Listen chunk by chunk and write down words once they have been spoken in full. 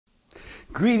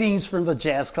Greetings from the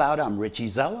Jazz Cloud. I'm Richie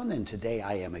Zellon, and today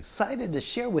I am excited to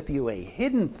share with you a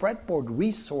hidden fretboard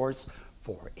resource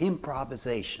for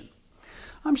improvisation.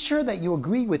 I'm sure that you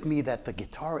agree with me that the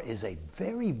guitar is a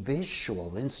very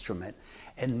visual instrument,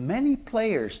 and many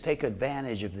players take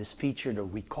advantage of this feature to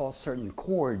recall certain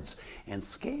chords and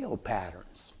scale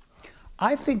patterns.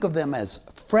 I think of them as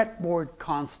fretboard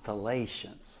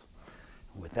constellations.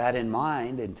 With that in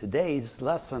mind, in today's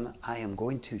lesson, I am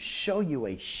going to show you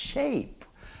a shape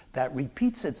that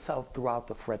repeats itself throughout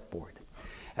the fretboard.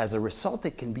 As a result,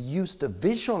 it can be used to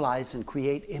visualize and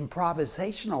create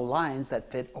improvisational lines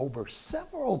that fit over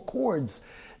several chords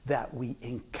that we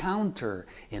encounter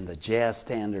in the jazz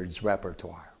standards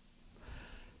repertoire.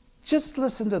 Just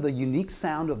listen to the unique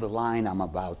sound of the line I'm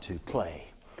about to play,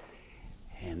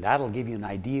 and that'll give you an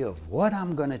idea of what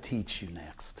I'm going to teach you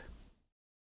next.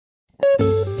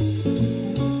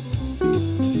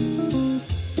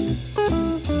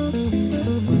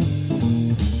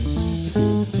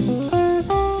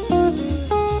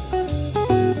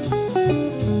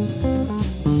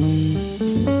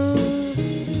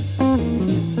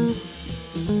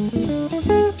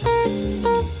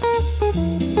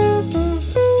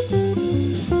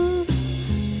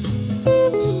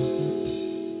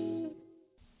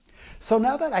 So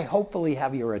now that I hopefully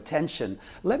have your attention,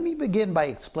 let me begin by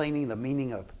explaining the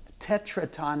meaning of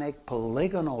tetratonic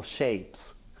polygonal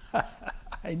shapes.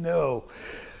 I know,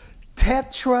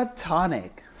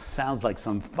 tetratonic sounds like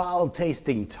some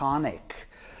foul-tasting tonic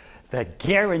that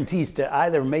guarantees to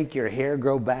either make your hair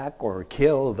grow back or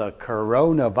kill the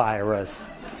coronavirus.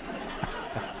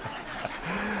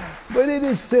 But it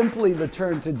is simply the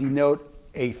term to denote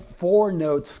a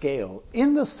four-note scale,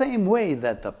 in the same way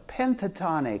that the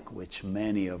pentatonic, which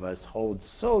many of us hold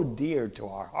so dear to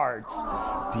our hearts,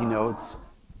 denotes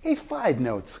a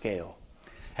five-note scale.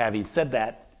 Having said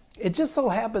that, it just so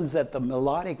happens that the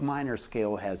melodic minor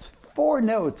scale has four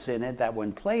notes in it that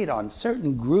when played on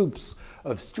certain groups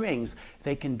of strings,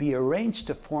 they can be arranged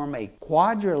to form a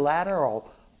quadrilateral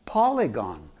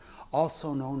polygon,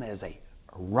 also known as a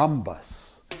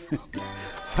rhombus.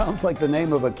 Sounds like the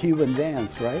name of a Cuban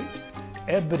dance, right?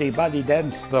 Everybody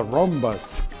dance the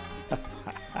rhombus.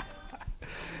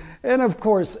 And of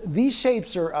course, these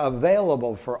shapes are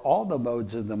available for all the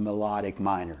modes of the melodic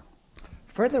minor.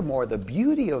 Furthermore, the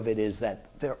beauty of it is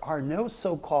that there are no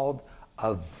so-called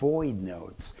avoid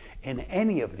notes in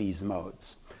any of these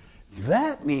modes.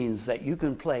 That means that you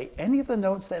can play any of the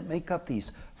notes that make up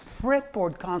these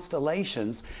fretboard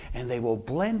constellations, and they will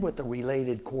blend with the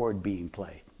related chord being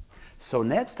played. So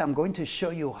next, I'm going to show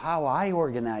you how I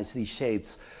organize these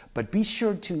shapes, but be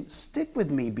sure to stick with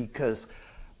me because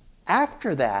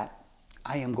after that,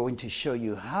 I am going to show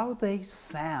you how they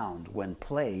sound when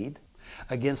played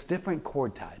against different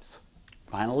chord types.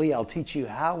 Finally, I'll teach you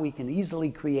how we can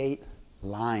easily create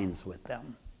lines with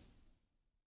them.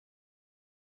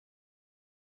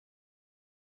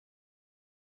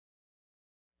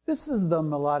 This is the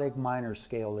melodic minor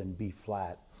scale in B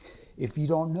flat. If you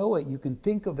don't know it, you can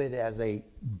think of it as a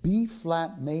B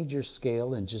flat major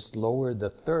scale and just lower the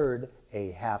third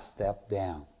a half step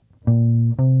down.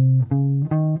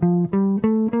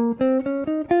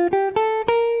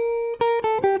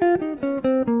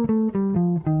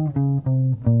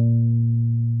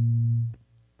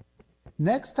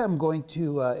 Next, I'm going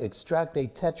to extract a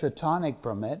tetratonic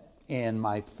from it, and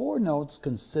my four notes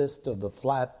consist of the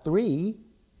flat 3,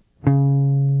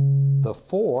 the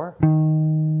 4,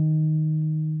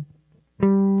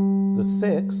 the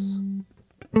 6,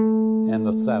 and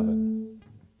the 7.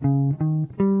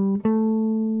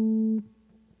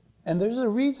 And there's a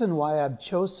reason why I've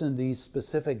chosen these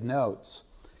specific notes.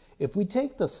 If we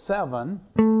take the 7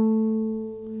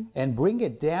 and bring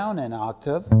it down an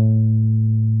octave,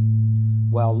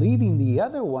 while leaving the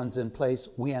other ones in place,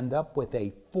 we end up with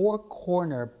a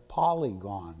four-corner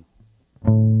polygon.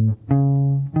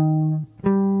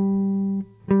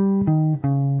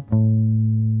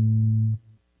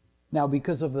 Now,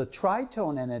 because of the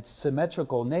tritone and its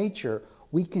symmetrical nature,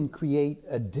 we can create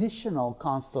additional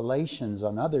constellations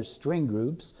on other string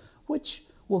groups, which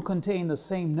will contain the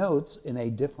same notes in a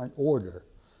different order.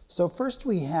 So first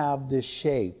we have this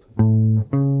shape.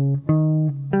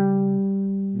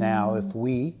 Now, if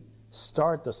we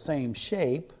start the same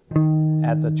shape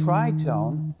at the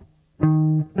tritone,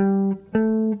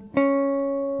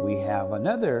 we have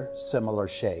another similar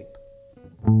shape.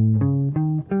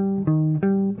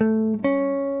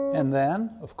 And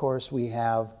then, of course, we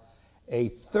have a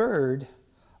third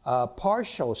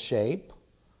partial shape.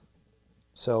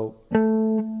 So,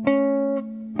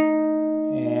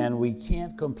 and we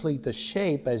can't complete the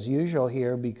shape as usual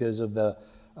here because of the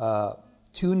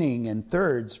tuning in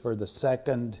thirds for the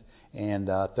second and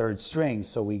third strings,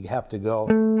 so we have to go.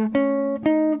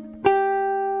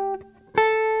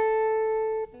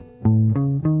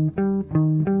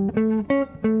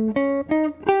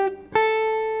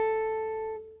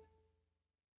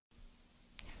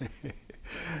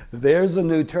 There's a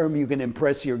new term you can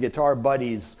impress your guitar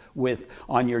buddies with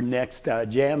on your next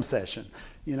jam session.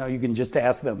 You know, you can just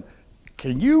ask them,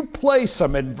 can you play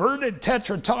some inverted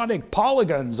tetratonic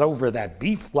polygons over that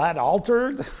B flat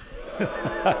altered?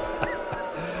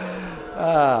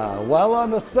 While on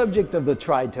the subject of the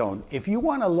tritone, if you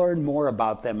want to learn more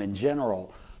about them in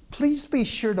general, please be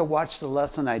sure to watch the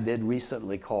lesson I did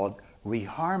recently called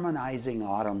Reharmonizing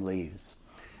Autumn Leaves.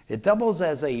 It doubles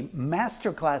as a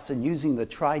masterclass in using the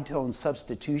tritone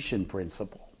substitution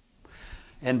principle.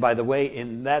 And by the way,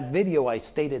 in that video I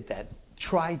stated that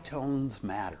tritones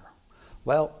matter.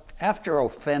 Well, after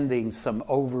offending some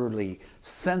overly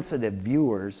sensitive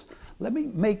viewers, let me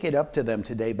make it up to them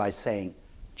today by saying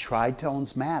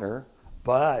tritones matter,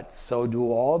 but so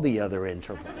do all the other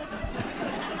intervals.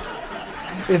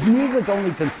 If music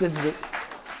only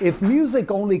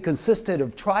consisted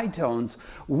of tritones,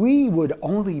 we would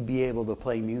only be able to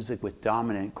play music with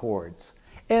dominant chords,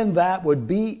 and that would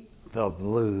be the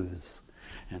blues.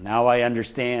 And now I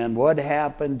understand what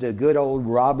happened to good old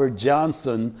Robert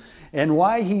Johnson and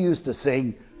why he used to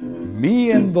sing,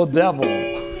 "Me and the Devil."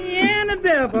 Me and the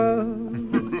devil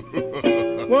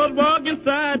was walking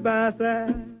side by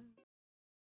side.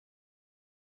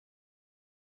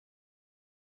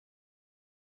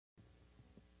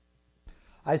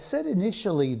 I said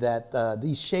initially that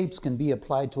these shapes can be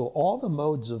applied to all the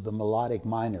modes of the melodic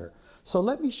minor. So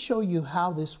let me show you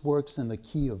how this works in the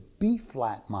key of B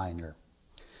flat minor.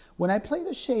 When I play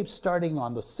the shape starting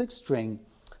on the 6th string,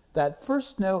 that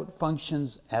first note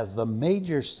functions as the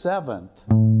major 7th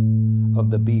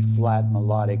of the B flat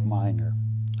melodic minor.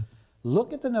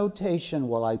 Look at the notation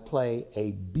while I play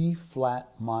a B flat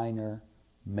minor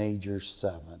major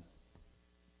 7.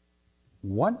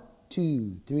 1,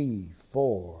 2, 3,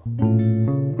 4.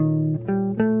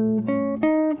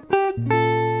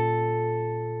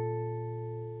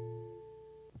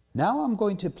 Now I'm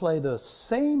going to play the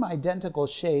same identical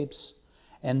shapes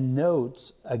and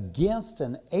notes against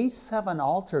an A7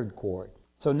 altered chord.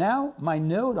 So now my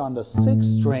note on the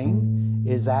 6th string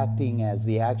is acting as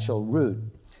the actual root.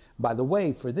 By the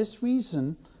way, for this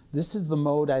reason, this is the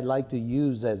mode I'd like to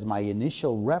use as my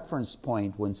initial reference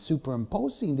point when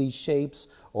superimposing these shapes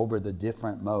over the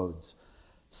different modes.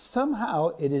 Somehow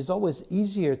it is always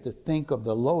easier to think of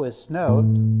the lowest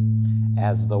note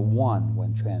as the 1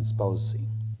 when transposing.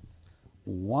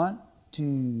 1,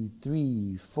 2,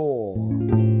 3, 4.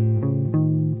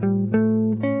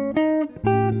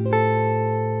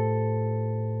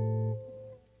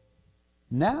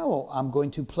 Now I'm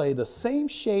going to play the same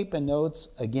shape and notes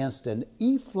against an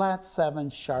E flat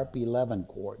 7 sharp 11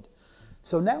 chord.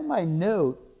 So now my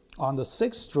note on the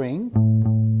 6th string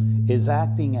is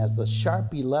acting as the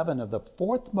sharp 11 of the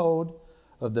 4th mode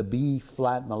of the B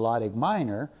flat melodic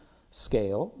minor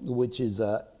scale, which is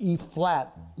a E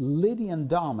flat Lydian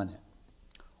dominant.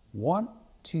 1,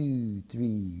 2,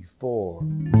 3, 4.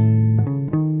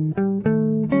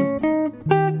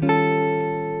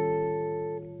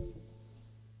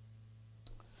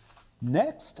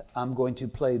 Next, I'm going to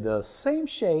play the same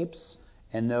shapes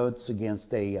and notes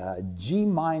against a G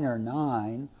minor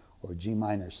 9 or G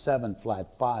minor 7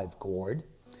 flat 5 chord.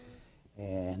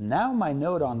 And now my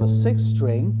note on the 6th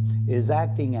string is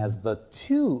acting as the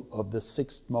 2 of the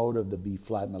 6th mode of the B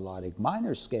flat melodic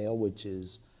minor scale, which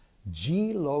is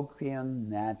G Locrian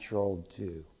natural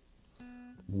 2.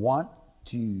 1,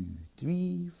 2,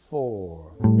 3,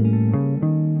 4.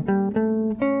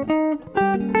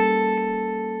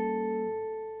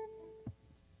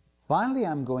 Finally,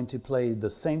 I'm going to play the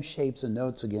same shapes and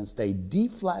notes against a D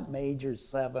flat major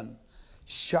 7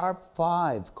 sharp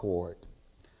 5 chord.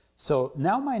 So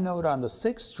now my note on the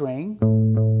 6th string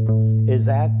is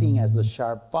acting as the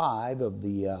sharp 5 of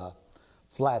the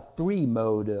flat 3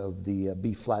 mode of the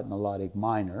B flat melodic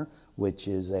minor, which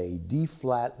is a D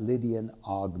flat Lydian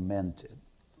augmented.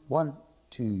 1,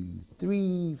 2,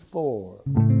 3, 4.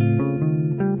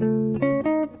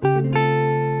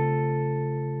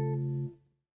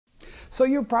 So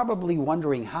you're probably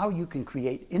wondering how you can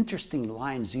create interesting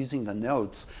lines using the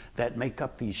notes that make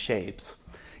up these shapes.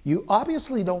 You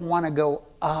obviously don't want to go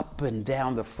up and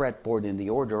down the fretboard in the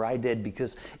order I did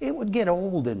because it would get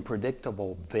old and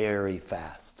predictable very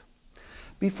fast.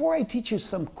 Before I teach you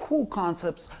some cool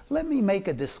concepts, let me make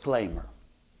a disclaimer.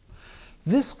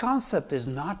 This concept is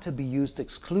not to be used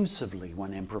exclusively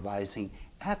when improvising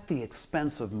at the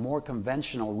expense of more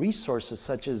conventional resources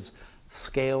such as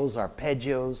scales,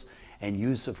 arpeggios, and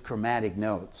use of chromatic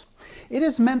notes. It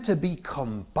is meant to be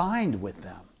combined with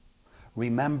them.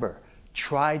 Remember,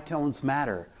 tritones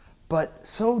matter, but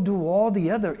so do all the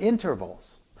other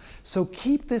intervals. So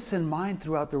keep this in mind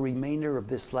throughout the remainder of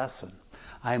this lesson.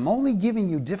 I am only giving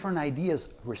you different ideas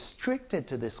restricted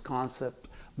to this concept,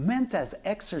 meant as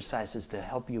exercises to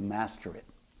help you master it.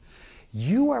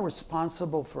 You are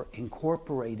responsible for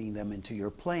incorporating them into your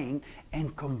playing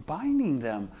and combining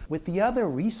them with the other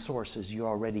resources you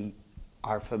already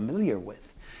are familiar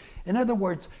with. In other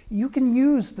words, you can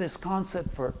use this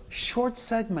concept for short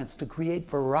segments to create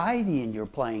variety in your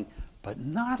playing, but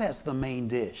not as the main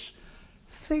dish.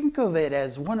 Think of it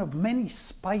as one of many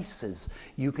spices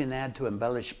you can add to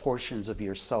embellish portions of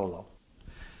your solo.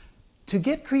 To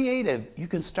get creative, you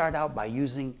can start out by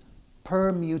using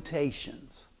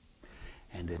permutations.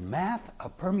 And in math, a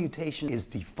permutation is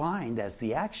defined as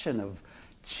the action of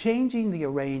changing the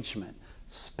arrangement,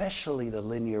 especially the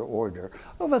linear order,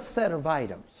 of a set of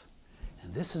items.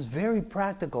 And this is very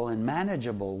practical and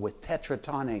manageable with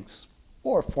tetratonics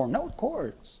or four-note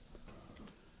chords.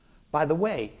 By the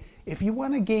way, if you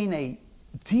want to gain a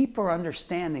deeper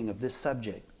understanding of this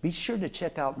subject, be sure to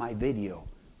check out my video,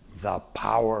 The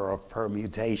Power of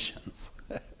Permutations.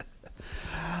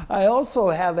 I also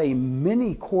have a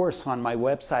mini course on my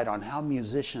website on how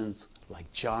musicians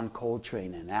like John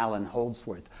Coltrane and Allan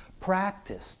Holdsworth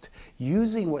practiced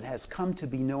using what has come to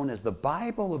be known as the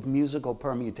Bible of musical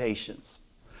permutations,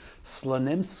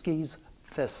 Slonimsky's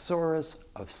Thesaurus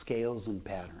of Scales and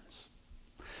Patterns.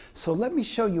 So let me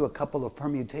show you a couple of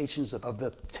permutations of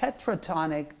the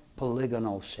tetratonic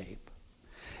polygonal shape.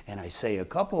 And I say a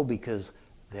couple because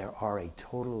there are a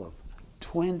total of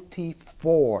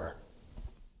 24.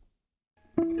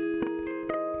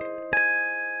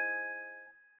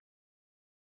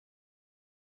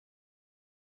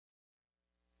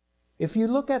 If you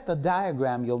look at the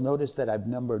diagram, you'll notice that I've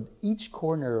numbered each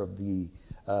corner of the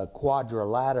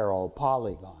quadrilateral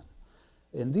polygon.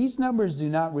 And these numbers do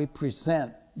not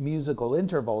represent musical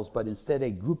intervals, but instead a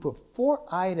group of 4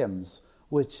 items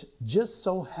which just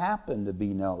so happen to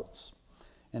be notes.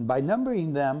 And by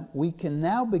numbering them, we can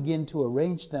now begin to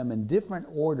arrange them in different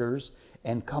orders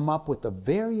and come up with the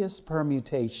various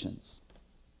permutations.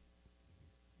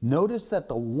 Notice that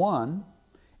the 1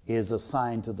 is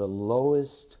assigned to the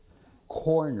lowest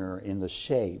corner in the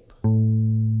shape.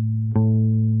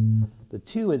 The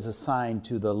 2 is assigned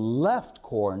to the left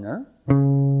corner,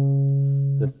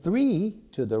 the 3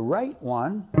 to the right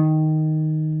one,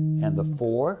 and the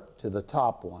 4 to the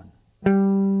top one.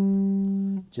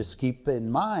 Just keep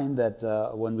in mind that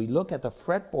when we look at the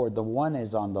fretboard, the 1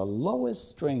 is on the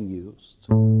lowest string used.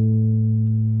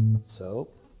 So,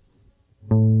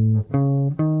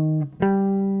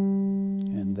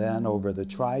 and then over the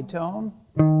tritone.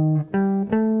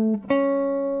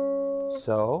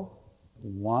 So,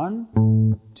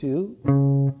 1,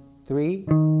 2, 3,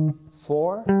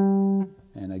 4,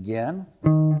 and again,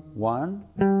 1,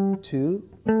 2,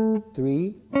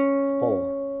 3,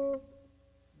 4.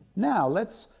 Now,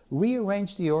 let's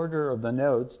rearrange the order of the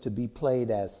notes to be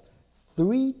played as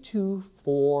 3, 2,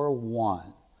 4,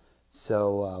 1.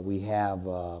 So we have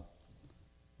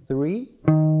 3,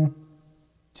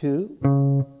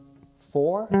 2,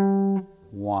 4,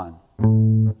 1.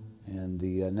 In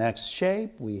the next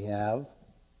shape, we have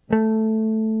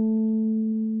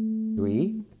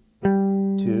 3,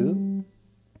 2,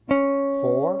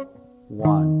 4,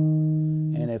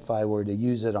 1. And if I were to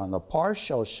use it on the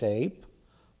partial shape,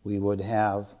 we would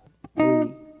have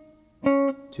 3,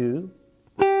 2,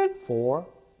 4,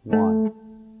 1.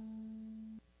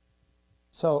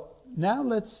 So now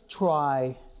let's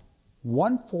try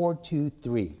 1, 4, 2,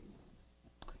 3.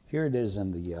 Here it is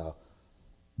in the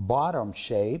bottom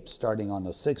shape, starting on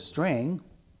the 6th string.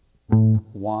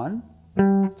 1,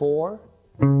 4,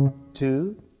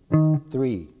 2,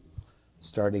 3.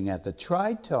 Starting at the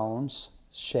tritones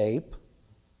shape.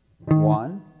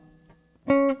 1,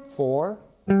 4,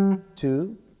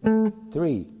 2,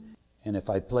 3. And if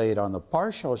I play it on the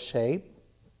partial shape,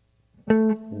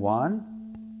 1,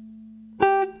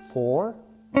 4,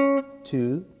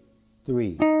 2,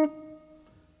 3.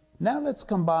 Now let's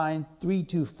combine 3,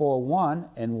 2, 4, 1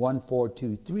 and 1, 4,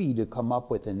 2, 3 to come up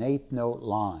with an 8th note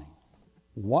line.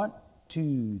 1,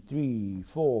 2, 3,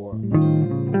 4.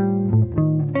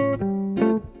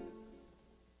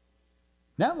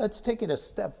 Now let's take it a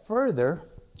step further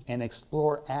and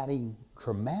explore adding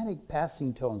chromatic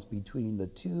passing tones between the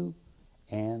 2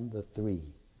 and the 3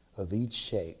 of each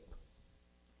shape.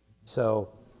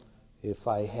 So if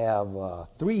I have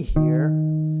 3 here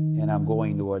and I'm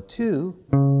going to a 2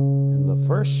 in the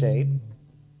first shape,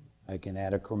 I can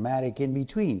add a chromatic in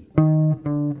between. I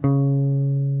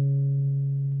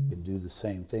can do the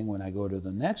same thing when I go to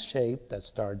the next shape that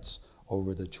starts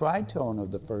over the tritone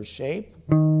of the first shape,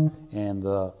 and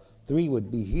the 3 would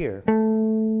be here.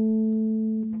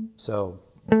 So,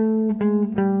 and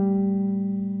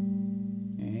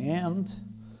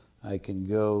I can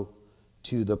go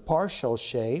to the partial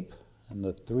shape, and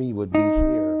the 3 would be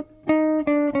here.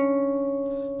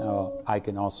 Now, I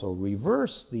can also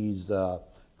reverse these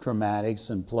chromatics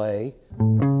and play.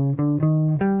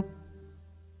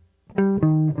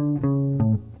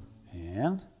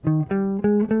 And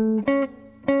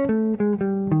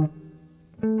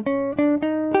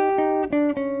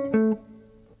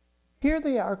here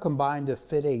they are combined to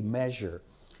fit a measure.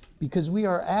 Because we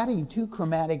are adding 2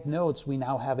 chromatic notes, we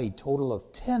now have a total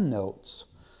of 10 notes.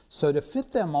 So to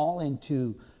fit them all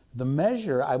into the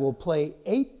measure, I will play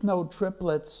 8-note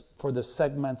triplets for the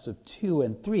segments of 2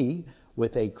 and 3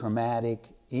 with a chromatic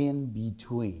in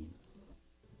between.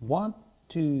 1,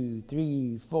 2,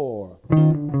 3, 4.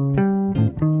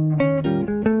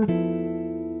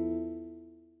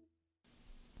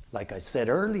 Like I said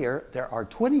earlier, there are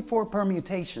 24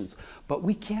 permutations, but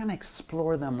we can't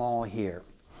explore them all here.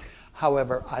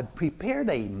 However, I've prepared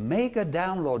a mega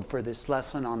download for this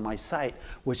lesson on my site,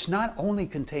 which not only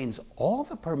contains all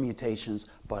the permutations,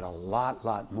 but a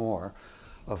lot more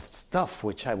of stuff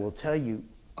which I will tell you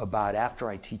about after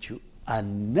I teach you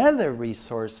another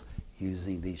resource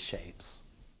using these shapes.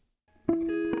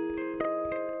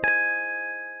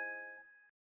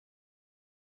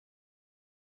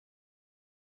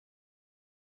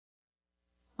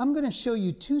 I'm going to show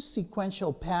you 2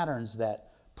 sequential patterns that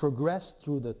progress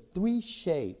through the 3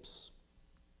 shapes.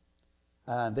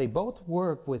 They both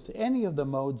work with any of the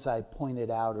modes I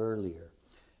pointed out earlier.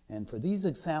 And for these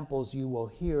examples, you will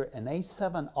hear an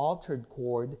A7 altered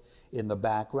chord in the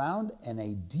background and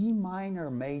a D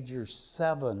minor major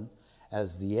 7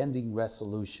 as the ending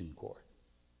resolution chord.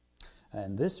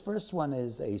 And this first one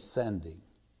is ascending.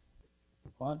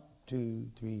 1, 2,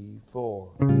 3,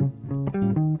 4.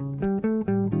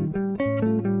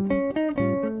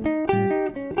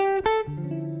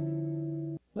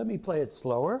 Let me play it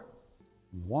slower.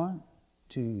 1,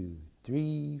 2,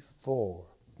 3, 4.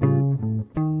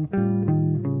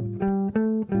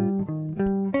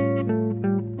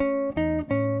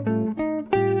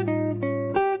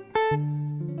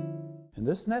 And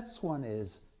this next one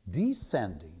is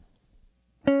descending.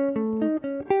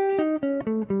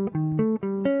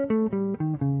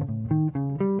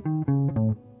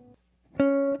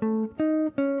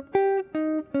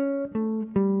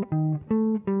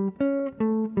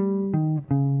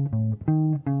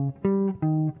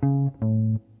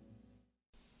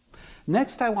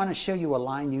 Next, I want to show you a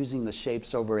line using the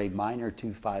shapes over a minor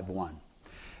 2-5-1.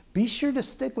 Be sure to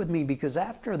stick with me because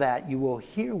after that you will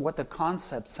hear what the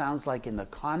concept sounds like in the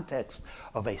context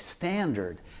of a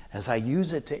standard as I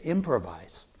use it to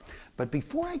improvise. But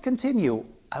before I continue,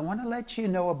 I want to let you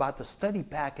know about the study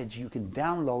package you can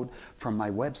download from my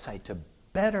website to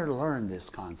better learn this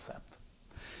concept.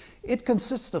 It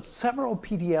consists of several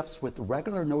PDFs with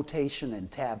regular notation and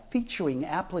tab featuring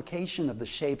application of the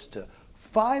shapes to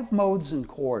 5 modes and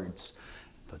chords,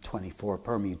 the 24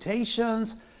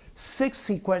 permutations, 6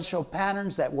 sequential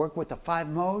patterns that work with the 5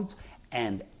 modes,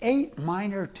 and 8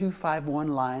 minor 2-5-1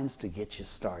 lines to get you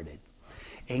started.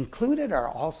 Included are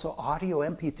also audio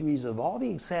MP3s of all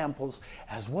the examples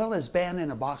as well as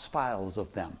band-in-a-box files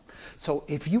of them. So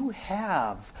if you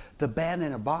have the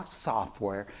band-in-a-box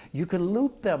software, you can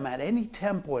loop them at any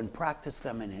tempo and practice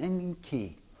them in any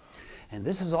key. And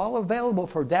this is all available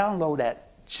for download at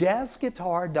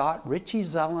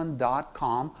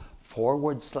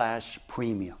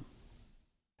jazzguitar.richiezellon.com/premium.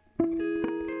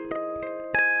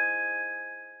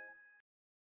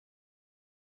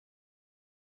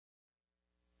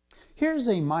 Here's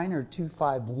a minor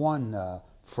 2-5-1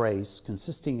 phrase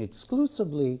consisting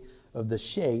exclusively of the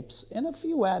shapes and a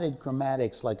few added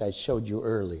chromatics like I showed you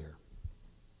earlier.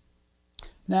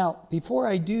 Now, before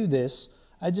I do this,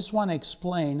 I just want to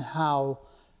explain how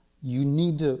you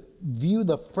need to view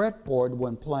the fretboard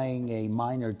when playing a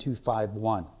minor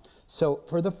 2-5-1. So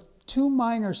for the 2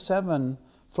 minor 7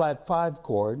 flat 5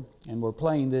 chord, and we're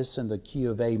playing this in the key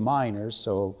of A minor,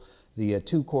 so the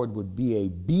 2 chord would be a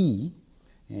B,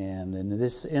 and in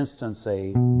this instance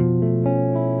a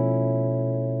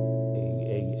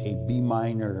B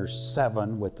minor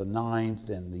 7 with the 9th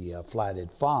and the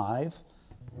flatted 5.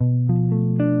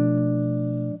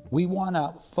 We want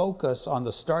to focus on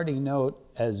the starting note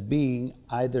as being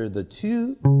either the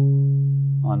 2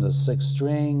 on the 6th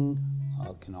string,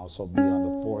 can also be on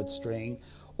the 4th string,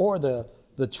 or the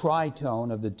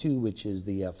tritone of the 2, which is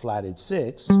the flatted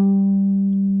 6.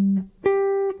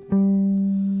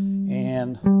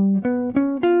 And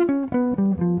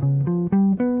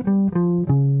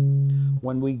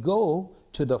when we go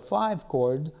to the 5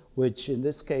 chord, which in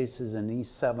this case is an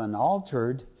E7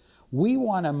 altered, we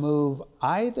want to move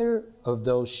either of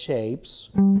those shapes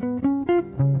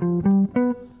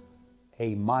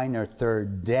a minor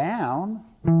 3rd down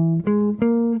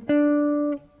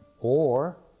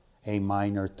or a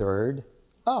minor 3rd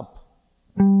up.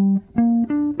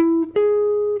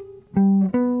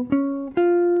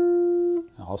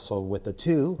 Also with the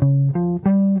 2,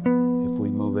 if we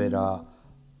move it a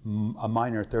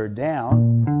minor 3rd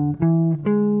down,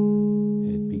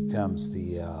 it becomes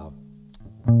the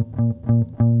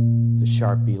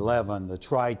sharp 11, the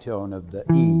tritone of the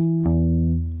E.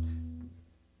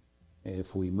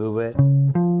 If we move it a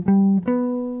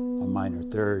minor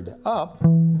 3rd up,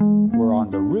 we're on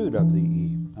the root of the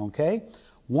E, okay?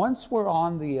 Once we're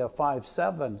on the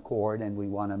 5-7 chord and we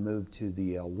want to move to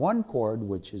the 1 chord,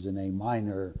 which is an A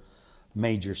minor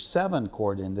major 7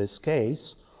 chord in this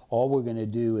case, all we're going to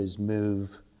do is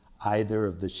move either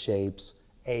of the shapes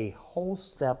a whole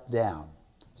step down.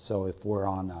 So if we're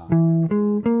on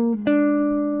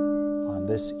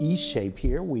this E shape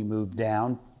here, we move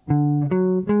down.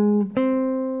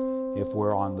 If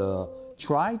we're on the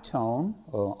tritone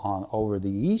over the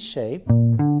E shape,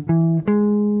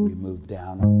 we move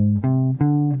down.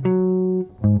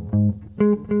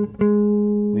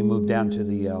 We move down to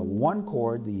the 1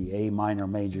 chord, the A minor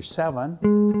major 7,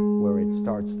 where it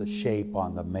starts the shape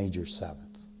on the major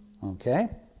 7th. Okay?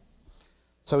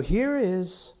 So here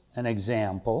is an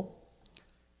example,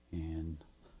 and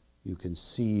you can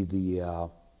see the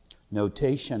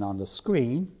notation on the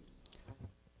screen,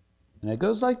 and it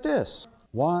goes like this: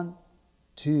 1,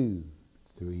 2,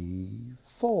 3,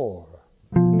 4.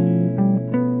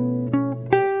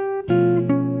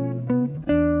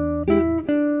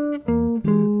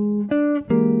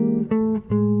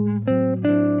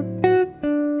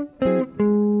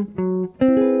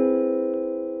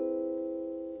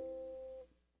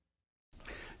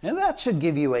 And that should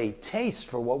give you a taste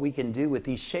for what we can do with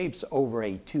these shapes over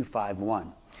a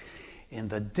 2-5-1. In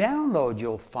the download,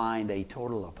 you'll find a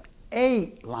total of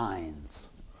 8 lines.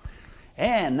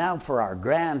 And now for our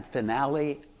grand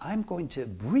finale, I'm going to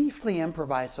briefly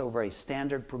improvise over a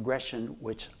standard progression,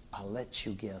 which I'll let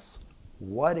you guess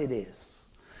what it is.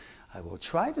 I will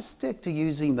try to stick to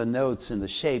using the notes and the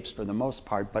shapes for the most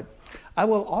part, but I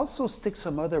will also stick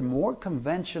some other more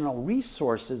conventional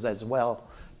resources as well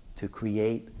to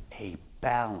create a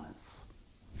balance.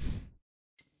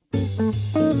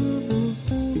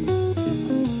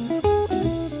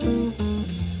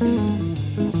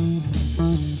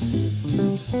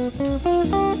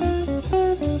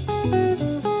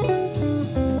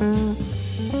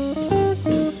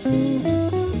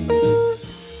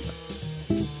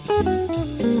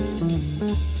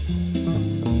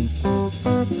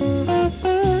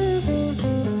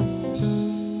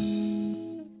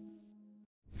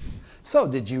 So,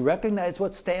 did you recognize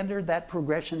what standard that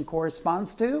progression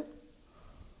corresponds to?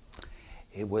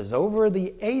 It was over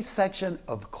the A section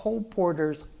of Cole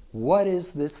Porter's What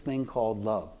Is This Thing Called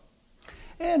Love?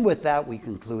 And with that, we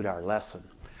conclude our lesson.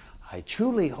 I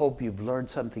truly hope you've learned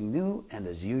something new, and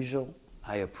as usual,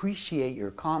 I appreciate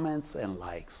your comments and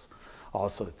likes.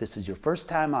 Also, if this is your first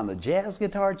time on the Jazz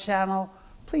Guitar channel,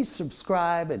 please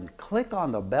subscribe and click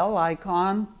on the bell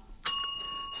icon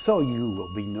so you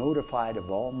will be notified of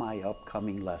all my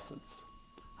upcoming lessons.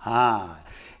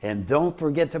 And don't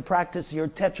forget to practice your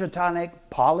tetratonic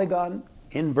polygon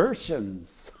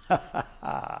inversions.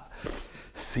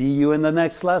 See you in the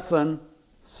next lesson.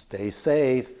 Stay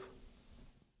safe.